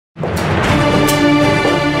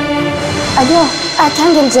Alo,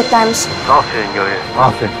 erken geleceklermiş. Aferin Göğe,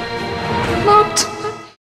 aferin. Ne yaptın?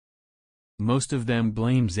 Most of them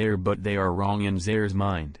blame Seher, but they are wrong in Seher's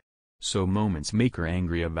mind. So moments make her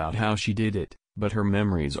angry about how she did it, but her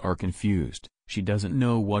memories are confused. She doesn't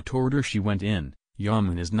know what order she went in.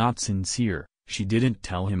 Yaman is not sincere. She didn't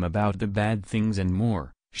tell him about the bad things and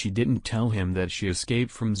more. She didn't tell him that she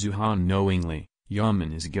escaped from Zuhan knowingly.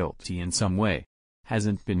 Yaman is guilty in some way.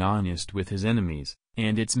 Hasn't been honest with his enemies,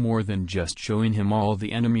 and it's more than just showing him all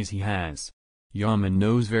the enemies he has. Yaman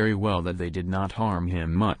knows very well that they did not harm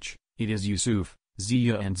him much. It is Yusuf,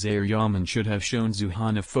 Zia and Seher. Yaman should have shown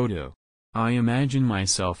Zuhan a photo. I imagine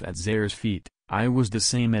myself at Seher's feet. I was the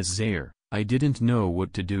same as Seher. I didn't know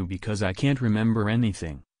what to do because I can't remember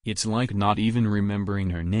anything. It's like not even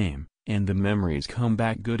remembering her name, and the memories come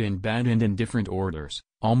back good and bad and in different orders,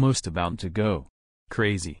 almost about to go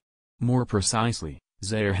crazy. More precisely,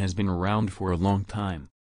 Seher has been around for a long time.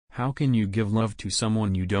 How can you give love to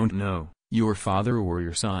someone you don't know, your father or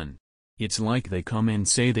your son? It's like they come and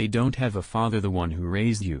say they don't have a father, the one who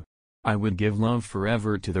raised you. I would give love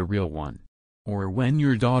forever to the real one. Or when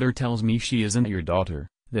your daughter tells me she isn't your daughter,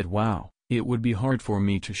 that wow, it would be hard for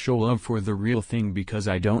me to show love for the real thing because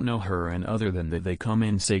I don't know her, and other than that they come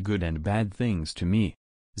and say good and bad things to me.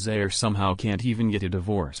 Seher somehow can't even get a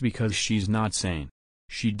divorce because she's not sane.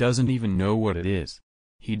 She doesn't even know what it is.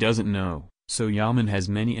 He doesn't know, so Yaman has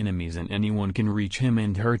many enemies and anyone can reach him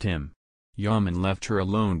and hurt him. Yaman left her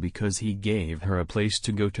alone because he gave her a place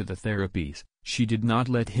to go to the therapies. She did not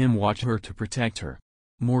let him watch her to protect her.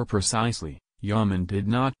 More precisely, Yaman did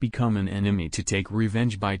not become an enemy to take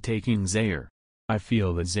revenge by taking Seher. I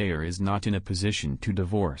feel that Seher is not in a position to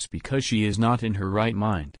divorce because she is not in her right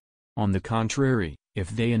mind. On the contrary, if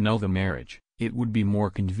they annul the marriage, it would be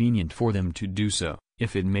more convenient for them to do so,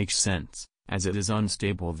 if it makes sense, as it is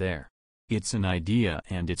unstable there. It's an idea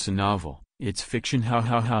and it's a novel, it's fiction, ha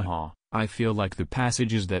ha ha ha. I feel like the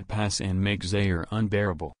passages that pass and make Seher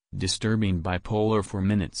unbearable, disturbing, bipolar for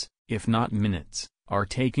minutes, if not minutes, are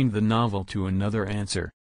taking the novel to another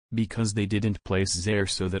answer. Because they didn't place Seher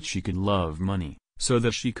so that she could love money, so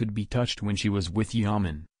that she could be touched when she was with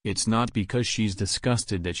Yaman. It's not because she's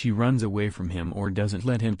disgusted that she runs away from him or doesn't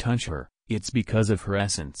let him touch her, it's because of her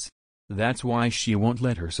essence. That's why she won't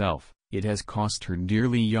let herself. It has cost her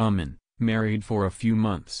dearly. Yaman, married for a few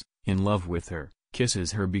months, in love with her,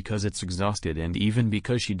 kisses her because it's exhausted, and even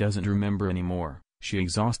because she doesn't remember anymore. She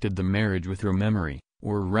exhausted the marriage with her memory,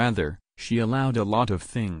 or rather, she allowed a lot of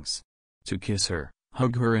things to kiss her,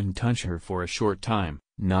 hug her and touch her for a short time,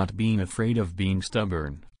 not being afraid of being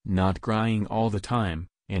stubborn, not crying all the time,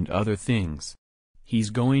 and other things. He's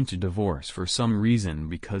going to divorce for some reason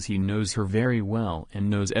because he knows her very well and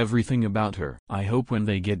knows everything about her. I hope when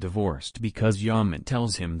they get divorced, because Yaman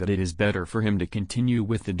tells him that it is better for him to continue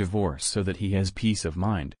with the divorce so that he has peace of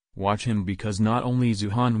mind. Watch him, because not only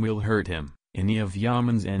Zuhan will hurt him, any of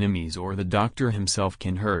Yaman's enemies or the doctor himself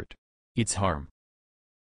can hurt. It's harm.